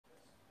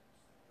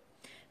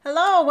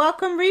Hello,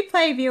 welcome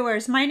replay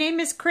viewers. My name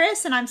is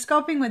Chris and I'm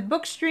scoping with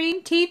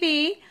Bookstream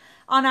TV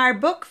on our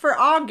book for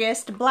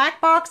August,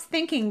 Black Box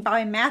Thinking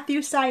by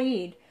Matthew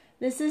Syed.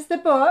 This is the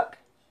book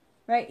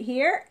right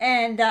here,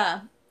 and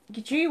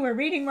gee, we're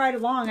reading right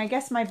along. I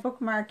guess my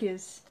bookmark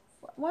is,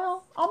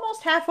 well,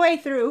 almost halfway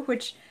through,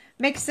 which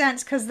makes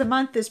sense because the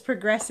month is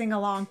progressing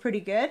along pretty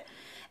good.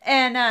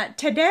 And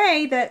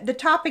today the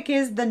topic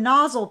is the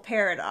nozzle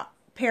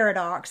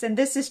paradox, and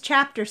this is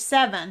chapter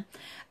 7.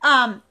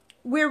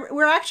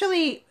 We're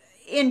actually,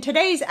 in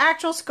today's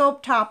actual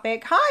scope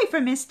topic, hi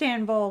from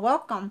Istanbul,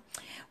 welcome.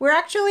 We're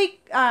actually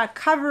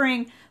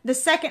covering the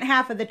second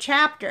half of the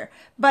chapter,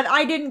 but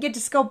I didn't get to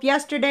scope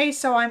yesterday,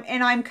 so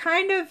I'm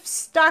kind of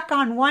stuck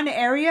on one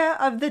area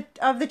of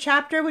the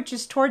chapter, which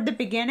is toward the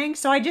beginning.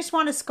 So I just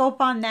want to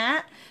scope on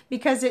that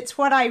because it's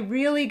what I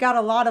really got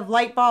a lot of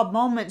light bulb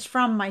moments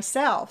from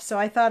myself. So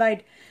I thought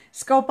I'd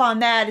scope on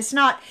that.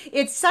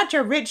 It's such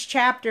a rich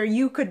chapter.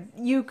 You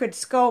could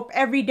scope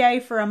every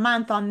day for a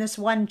month on this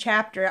one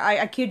chapter.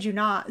 I kid you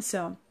not.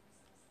 So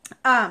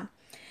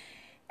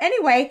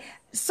anyway,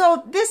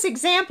 so this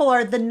example,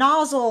 or the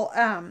nozzle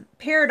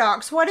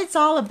paradox, what it's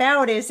all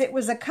about is it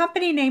was a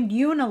company named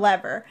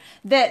Unilever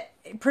that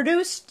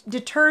produced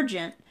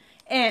detergent,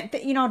 and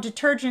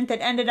detergent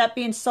that ended up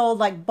being sold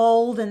like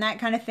Bold and that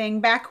kind of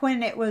thing back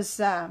when it was,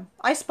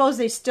 I suppose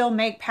they still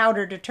make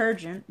powder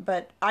detergent,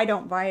 but I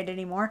don't buy it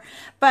anymore.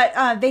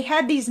 But they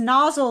had these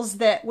nozzles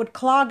that would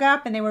clog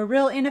up and they were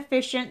real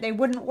inefficient. They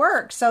wouldn't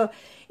work. So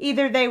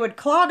either they would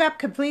clog up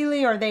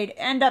completely or they'd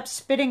end up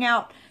spitting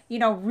out,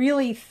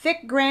 really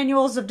thick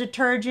granules of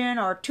detergent,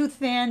 or too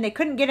thin. They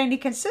couldn't get any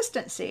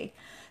consistency.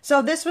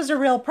 So this was a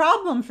real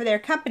problem for their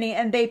company,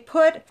 and they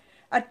put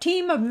a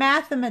team of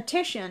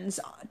mathematicians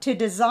to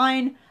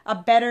design a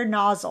better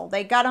nozzle.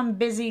 They got them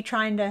busy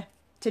trying to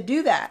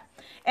do that.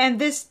 And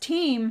this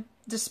team,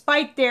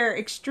 despite their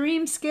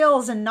extreme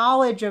skills and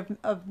knowledge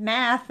of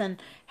math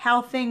and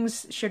how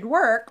things should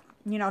work,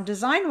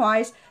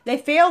 design-wise, they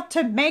failed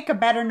to make a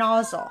better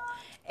nozzle.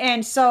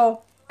 And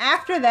so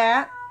after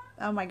that,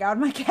 oh my God,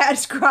 my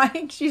cat's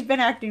crying. She's been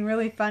acting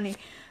really funny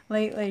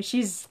lately.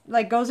 She's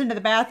like goes into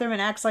the bathroom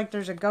and acts like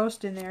there's a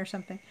ghost in there or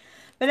something.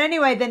 But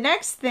anyway, the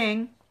next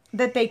thing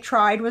that they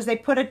tried was they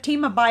put a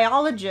team of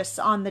biologists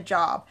on the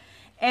job.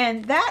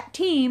 And that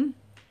team,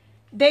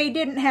 they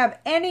didn't have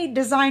any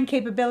design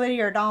capability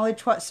or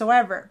knowledge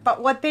whatsoever.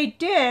 But what they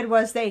did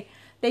was they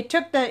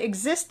took the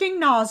existing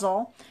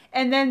nozzle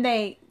and then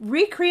they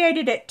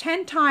recreated it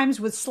 10 times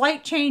with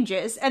slight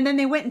changes, and then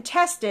they went and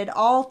tested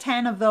all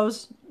 10 of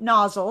those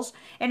nozzles.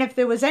 And if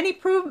there was any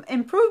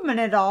improvement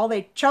at all,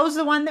 they chose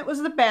the one that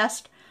was the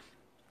best.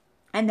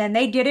 And then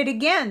they did it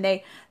again.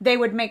 They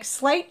would make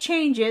slight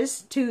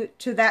changes to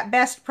that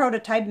best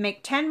prototype,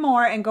 make 10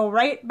 more, and go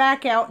right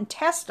back out and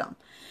test them.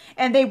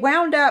 And they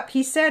wound up,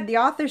 the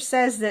author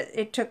says that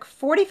it took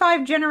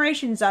 45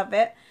 generations of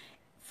it,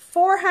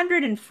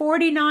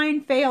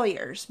 449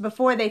 failures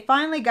before they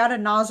finally got a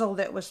nozzle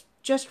that was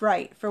just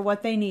right for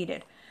what they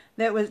needed.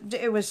 It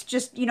was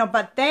just,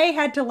 but they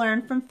had to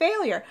learn from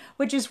failure,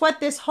 which is what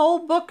this whole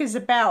book is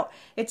about.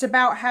 It's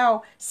about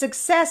how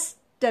success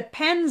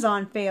depends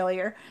on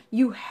failure.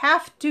 You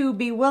have to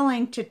be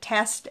willing to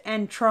test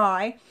and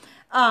try,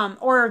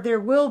 or there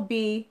will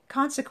be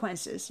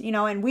consequences,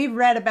 and we've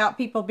read about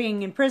people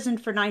being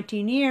imprisoned for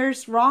 19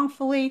 years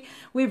wrongfully.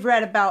 We've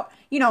read about,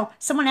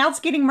 someone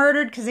else getting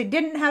murdered because they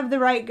didn't have the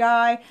right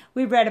guy.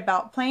 We've read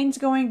about planes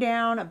going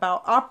down,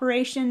 about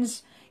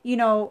operations,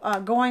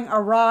 going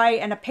awry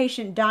and a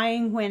patient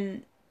dying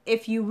when,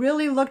 if you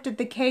really looked at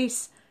the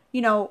case,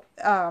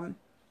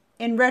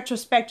 in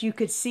retrospect, you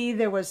could see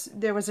there was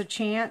a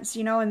chance,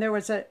 and there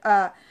was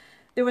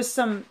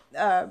some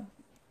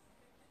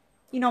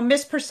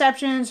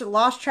misperceptions,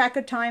 lost track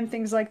of time,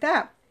 things like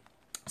that.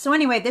 So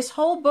anyway, this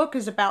whole book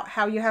is about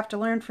how you have to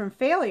learn from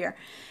failure.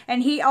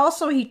 And he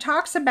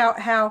talks about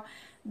how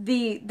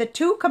the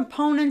two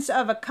components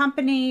of a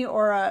company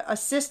or a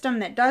system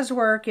that does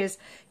work is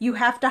you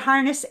have to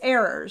harness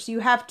errors. You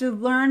have to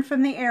learn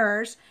from the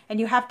errors, and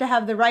you have to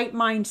have the right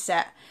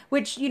mindset,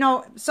 which,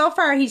 so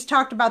far he's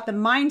talked about the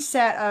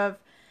mindset of,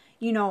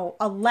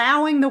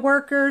 allowing the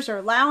workers or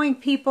allowing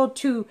people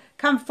to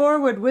come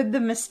forward with the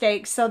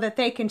mistakes so that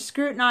they can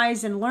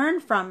scrutinize and learn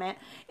from it,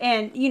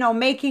 and,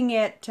 making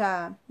it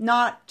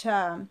not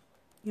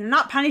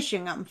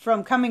punishing them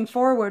from coming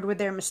forward with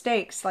their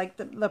mistakes like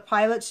the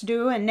pilots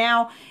do, and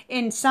now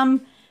in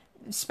some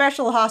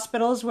special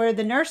hospitals where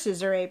the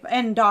nurses are able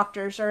and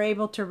doctors are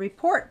able to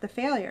report the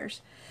failures.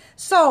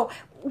 So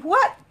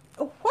what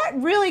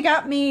really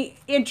got me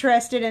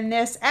interested in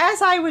this,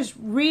 as I was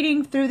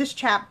reading through this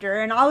chapter,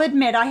 and I'll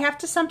admit I have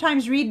to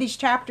sometimes read these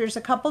chapters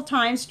a couple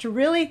times to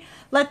really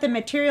let the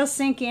material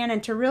sink in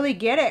and to really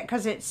get it,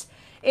 because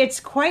it's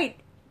quite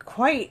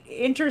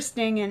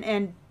interesting,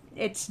 and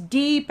it's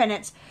deep, and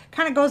it's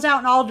kind of goes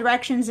out in all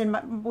directions,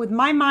 and with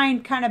my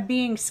mind kind of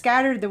being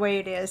scattered the way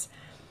it is.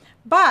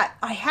 But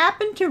I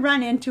happened to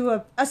run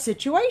into a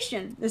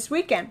situation this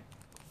weekend.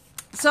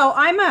 So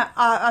I'm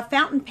a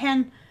fountain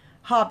pen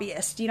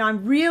hobbyist. You know,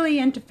 I'm really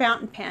into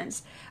fountain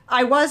pens.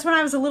 I was when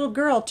I was a little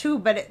girl too,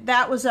 but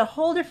that was a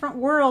whole different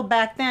world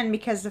back then,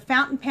 because the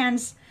fountain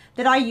pens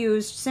that I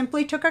used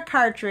simply took a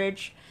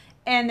cartridge,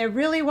 and there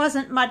really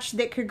wasn't much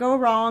that could go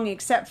wrong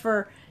except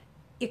for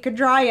it could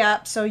dry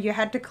up, so you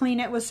had to clean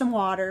it with some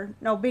water.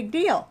 No big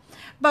deal.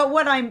 But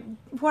what I'm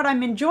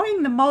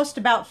enjoying the most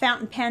about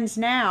fountain pens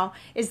now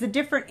is the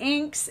different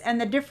inks and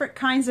the different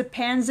kinds of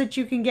pens that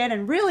you can get,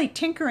 and really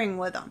tinkering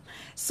with them.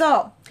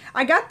 So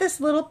I got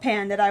this little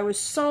pen that I was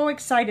so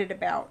excited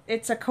about.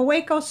 It's a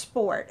Kaweco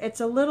Sport.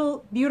 It's a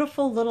little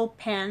beautiful little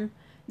pen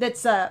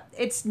that's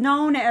it's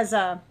known as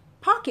a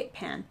pocket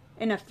pen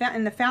in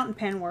the fountain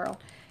pen world.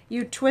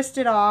 You twist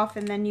it off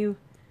and then you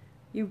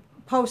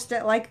post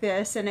it like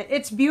this, and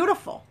it's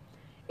beautiful.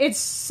 It's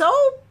so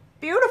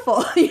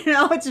beautiful. You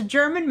know, it's a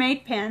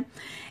German-made pen,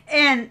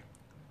 and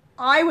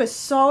I was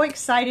so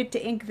excited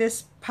to ink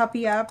this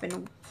puppy up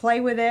and play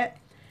with it,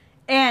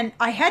 and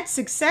I had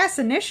success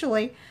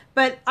initially,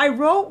 but I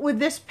wrote with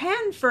this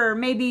pen for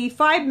maybe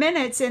 5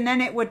 minutes, and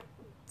then it would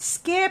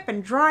skip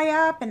and dry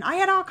up, and I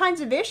had all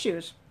kinds of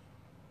issues,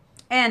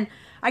 and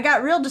I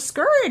got real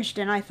discouraged,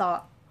 and I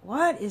thought,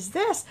 what is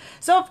this?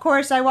 So of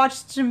course I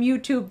watched some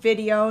YouTube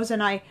videos,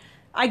 and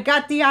I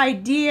got the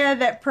idea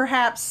that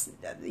perhaps,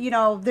 you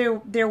know,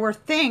 there were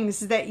things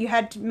that you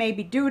had to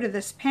maybe do to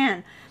this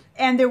pen,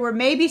 and there were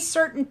maybe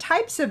certain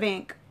types of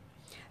ink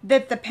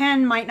that the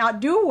pen might not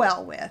do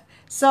well with.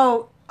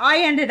 So I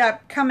ended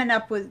up coming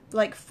up with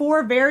like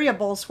 4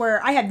 variables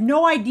where I had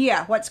no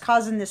idea what's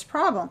causing this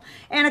problem.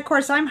 And of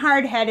course I'm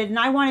hard-headed, and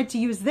I wanted to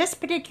use this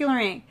particular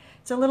ink.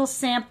 It's a little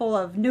sample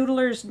of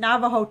Noodler's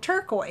Navajo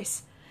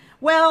Turquoise.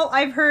 Well,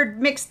 I've heard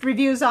mixed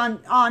reviews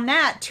on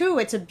that too.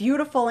 It's a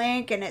beautiful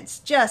ink and it's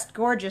just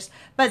gorgeous.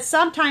 But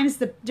sometimes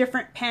the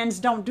different pens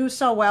don't do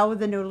so well with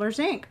the Noodler's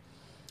ink,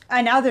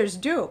 and others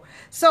do.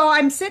 So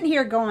I'm sitting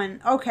here going,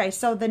 okay,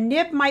 so the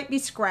nib might be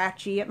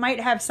scratchy. It might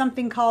have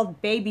something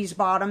called baby's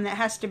bottom that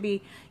has to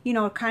be, you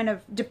know, kind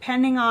of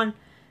depending on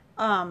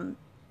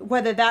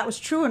whether that was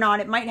true or not.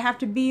 It might have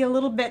to be a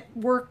little bit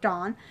worked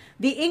on.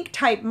 The ink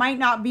type might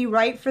not be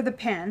right for the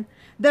pen.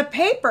 The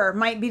paper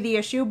might be the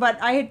issue, but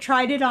I had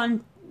tried it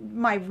on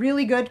my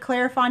really good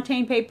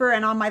Clairefontaine paper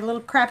and on my little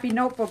crappy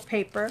notebook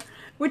paper,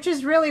 which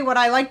is really what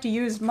I like to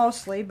use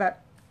mostly, but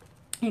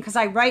because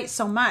I write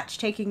so much,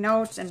 taking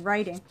notes and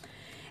writing.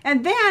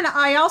 And then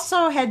I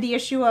also had the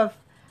issue of,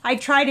 I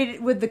tried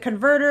it with the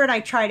converter and I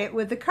tried it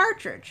with the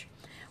cartridge.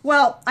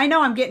 Well, I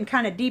know I'm getting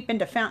kind of deep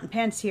into fountain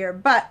pens here,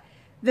 but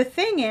the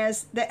thing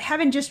is that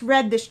having just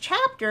read this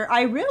chapter,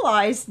 I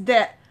realized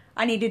that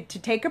I needed to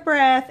take a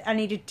breath. I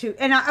needed to,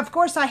 and of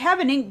course I have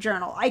an ink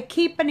journal. I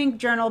keep an ink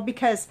journal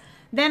because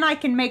then I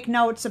can make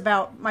notes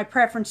about my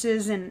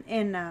preferences and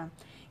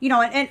you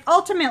know, and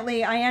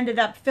ultimately I ended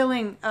up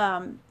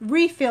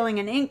refilling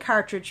an ink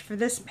cartridge for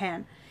this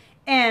pen,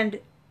 and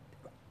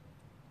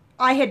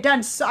I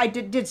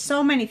did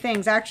so many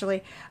things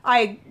actually.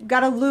 I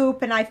got a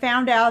loop, and I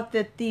found out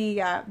that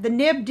the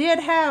nib did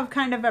have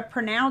kind of a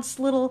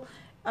pronounced little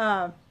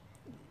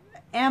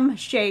M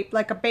shape,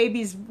 like a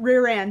baby's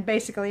rear end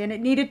basically, and it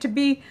needed to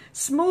be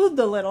smoothed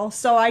a little.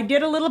 So I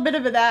did a little bit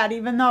of that,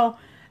 even though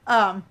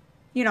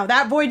you know,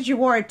 that voids your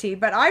warranty.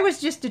 But I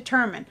was just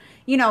determined.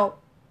 You know,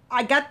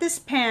 I got this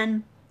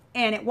pen,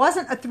 and it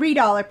wasn't a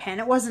 $3 pen.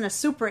 It wasn't a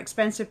super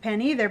expensive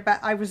pen either, but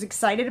I was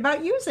excited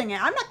about using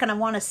it. I'm not going to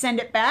want to send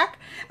it back.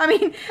 I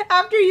mean,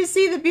 after you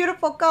see the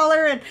beautiful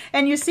color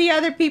and you see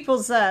other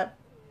people's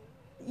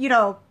you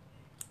know,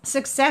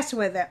 success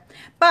with it.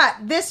 But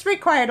this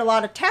required a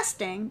lot of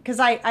testing, because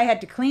I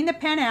had to clean the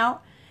pen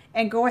out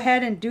and go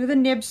ahead and do the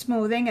nib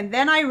smoothing, and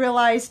then I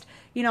realized,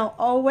 you know,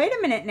 oh, wait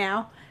a minute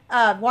now.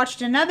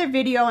 Watched another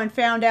video and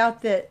found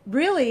out that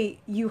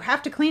really you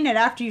have to clean it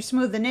after you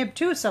smooth the nib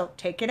too, so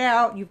take it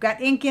out. You've got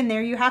ink in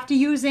there. You have to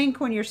use ink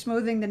when you're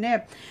smoothing the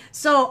nib.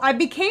 So I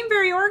became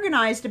very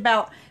organized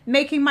about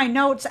making my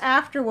notes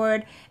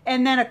afterward,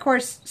 and then of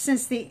course,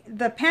 since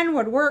the pen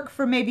would work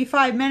for maybe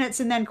 5 minutes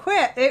and then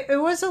quit, it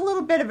was a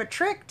little bit of a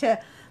trick to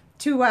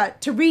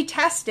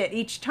retest it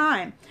each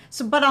time.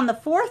 So, but on the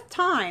 4th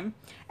time,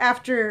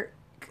 after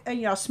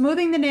you know,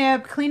 smoothing the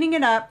nib, cleaning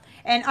it up,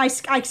 and I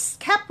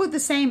kept with the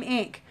same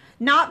ink.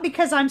 Not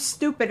because I'm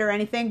stupid or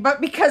anything, but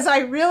because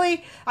I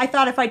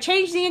thought if I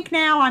change the ink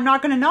now, I'm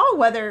not going to know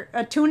whether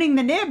tuning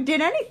the nib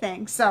did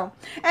anything. So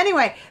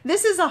anyway,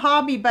 this is a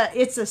hobby, but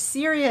it's a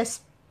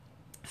serious,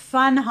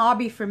 fun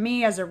hobby for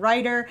me as a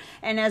writer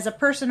and as a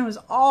person who's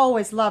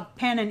always loved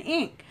pen and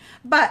ink.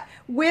 But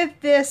with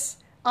this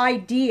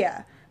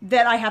idea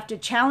that I have to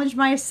challenge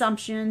my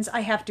assumptions, I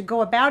have to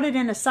go about it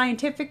in a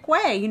scientific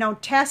way, you know,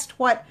 test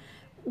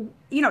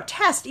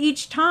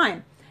each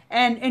time.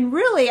 And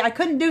really, I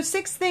couldn't do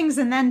 6 things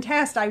and then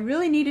test. I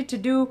really needed to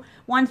do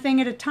one thing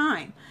at a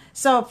time.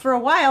 So for a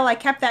while, I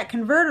kept that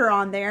converter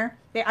on there.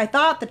 I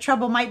thought the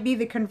trouble might be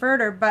the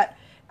converter, but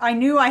I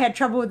knew I had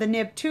trouble with the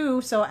nib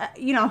too. So,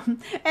 you know,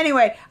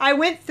 anyway, I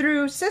went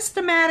through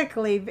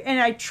systematically, and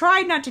I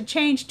tried not to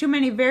change too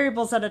many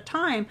variables at a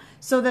time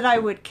so that I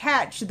would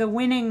catch the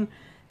winning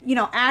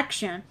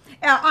action.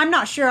 I'm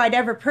not sure I'd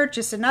ever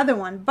purchase another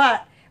one,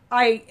 but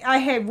I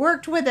had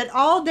worked with it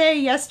all day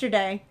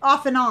yesterday,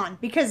 off and on,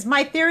 because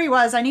my theory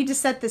was I need to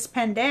set this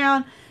pen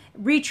down,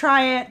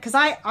 retry it, because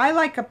I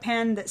like a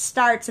pen that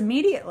starts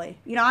immediately.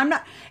 I'm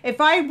not, if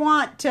I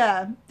want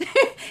to,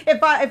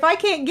 if I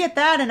can't get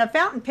that in a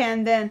fountain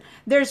pen, then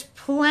there's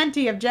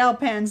plenty of gel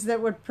pens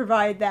that would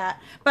provide that.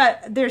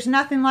 But there's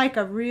nothing like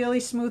a really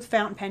smooth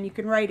fountain pen. You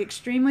can write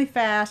extremely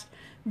fast,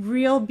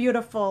 real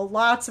beautiful,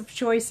 lots of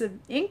choice of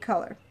ink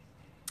color.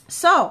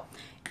 So,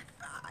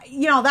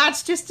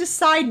 that's just a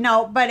side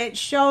note, but it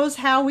shows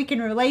how we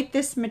can relate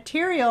this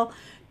material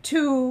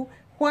to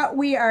what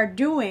we are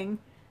doing,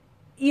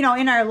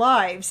 in our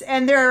lives.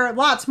 And there are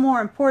lots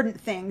more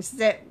important things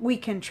that we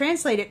can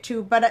translate it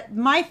to. But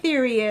my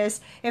theory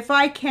is if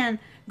I can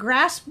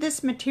grasp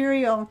this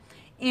material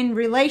in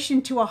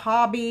relation to a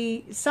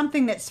hobby,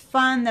 something that's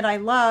fun, that I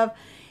love,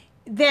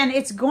 then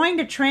it's going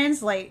to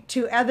translate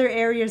to other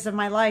areas of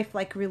my life,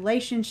 like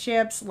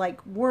relationships,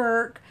 like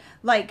work,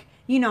 like,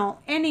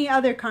 any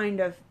other kind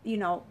of,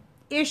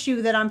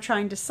 issue that I'm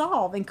trying to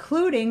solve,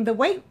 including the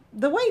weight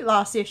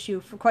loss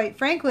issue. For quite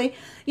frankly,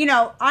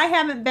 I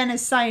haven't been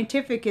as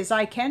scientific as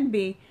I can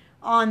be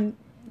on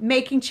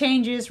making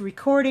changes,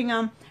 recording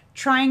them,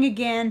 trying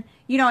again,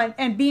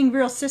 and being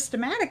real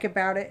systematic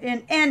about it.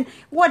 And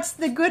what's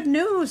the good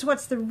news?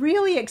 What's the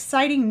really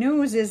exciting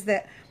news is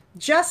that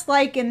just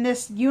like in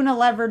this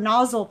Unilever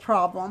nozzle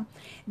problem,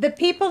 the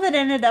people that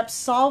ended up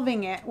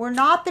solving it were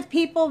not the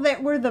people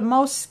that were the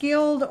most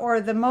skilled or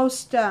the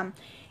most,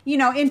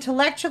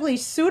 intellectually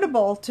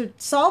suitable to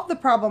solve the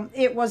problem.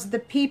 It was the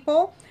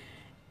people,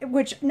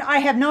 which I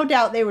have no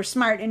doubt they were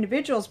smart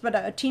individuals, but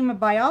a team of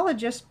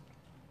biologists,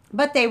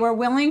 but they were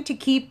willing to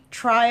keep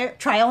trial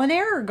and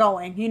error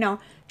going,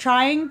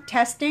 trying,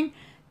 testing,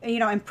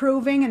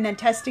 improving, and then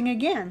testing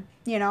again.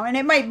 And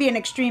it might be an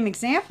extreme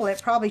example.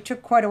 It probably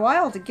took quite a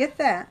while to get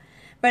that,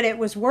 but it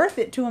was worth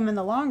it to them in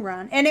the long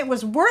run. And it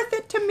was worth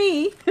it to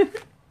me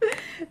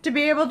to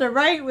be able to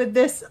write with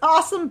this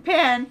awesome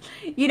pen,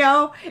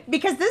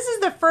 because this is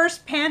the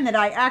first pen that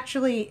I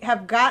actually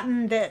have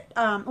gotten that,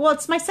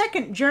 it's my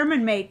second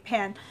German-made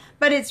pen,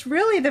 but it's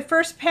really the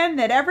first pen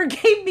that ever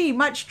gave me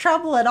much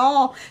trouble at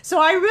all. So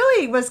I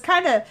really was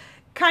kind of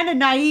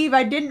naive.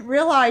 I didn't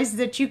realize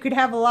that you could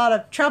have a lot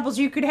of troubles.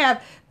 You could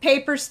have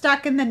paper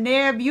stuck in the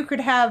nib. You could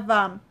have,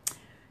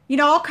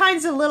 all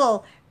kinds of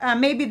little,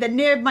 maybe the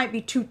nib might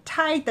be too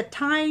tight. The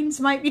tines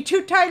might be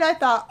too tight. I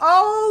thought,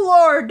 oh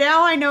Lord,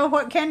 now I know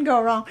what can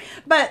go wrong.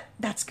 But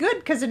that's good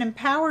because it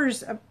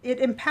empowers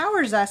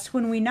us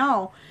when we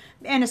know.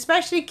 And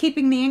especially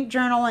keeping the ink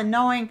journal and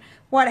knowing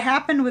what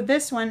happened with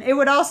this one. It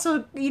would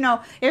also,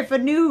 if a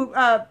new,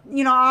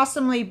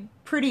 awesomely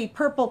pretty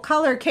purple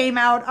color came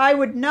out, I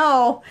would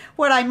know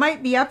what I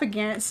might be up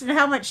against and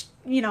how much,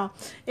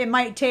 it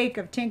might take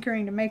of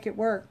tinkering to make it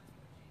work.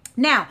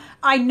 Now,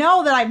 I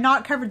know that I've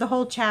not covered the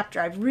whole chapter.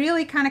 I've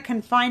really kind of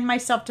confined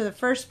myself to the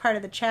first part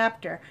of the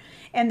chapter.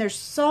 And there's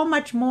so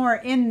much more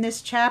in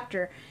this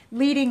chapter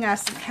leading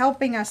us and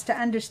helping us to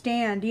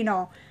understand,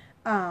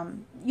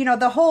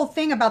 the whole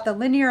thing about the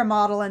linear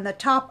model and the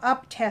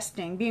top-up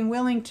testing, being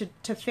willing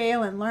to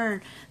fail and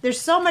learn. There's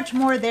so much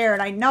more there,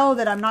 and I know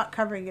that I'm not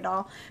covering it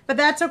all. But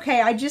that's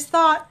okay. I just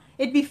thought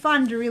it'd be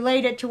fun to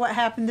relate it to what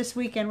happened this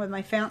weekend with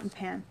my fountain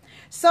pen.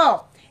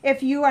 So,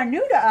 if you are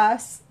new to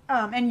us,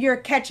 and you're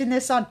catching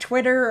this on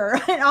Twitter or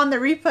on the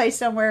replay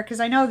somewhere, because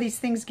I know these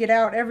things get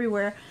out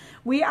everywhere,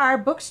 we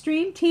are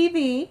Bookstream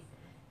TV,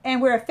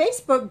 and we're a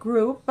Facebook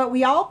group, but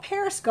we all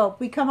Periscope.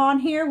 We come on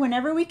here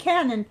whenever we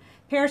can, and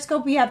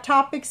Periscope, we have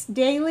topics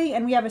daily,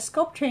 and we have a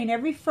scope train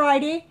every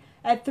Friday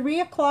at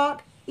 3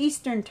 o'clock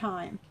Eastern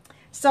Time.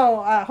 So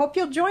I hope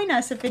you'll join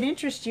us if it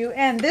interests you.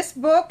 And this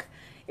book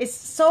is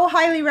so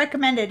highly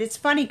recommended. It's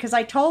funny because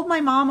I told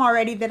my mom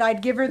already that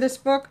I'd give her this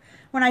book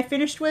when I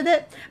finished with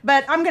it,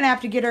 but I'm going to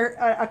have to get her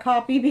a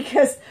copy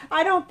because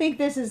I don't think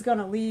this is going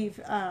to leave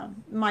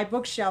my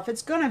bookshelf.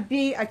 It's going to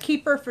be a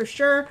keeper for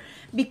sure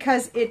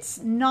because it's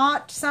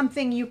not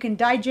something you can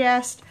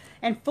digest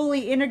and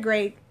fully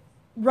integrate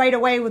right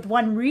away with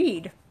one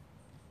read,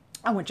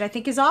 which I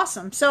think is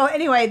awesome. So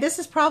anyway, this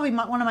is probably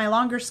one of my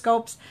longer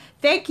scopes.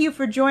 Thank you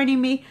for joining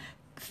me.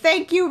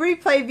 Thank you,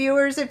 replay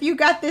viewers. If you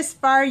got this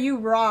far, you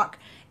rock.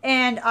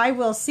 And I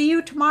will see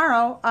you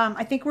tomorrow.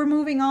 I think we're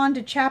moving on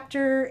to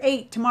chapter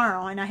 8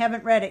 tomorrow, and I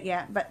haven't read it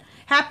yet. But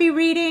happy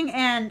reading,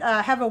 and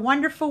have a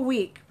wonderful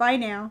week. Bye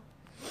now.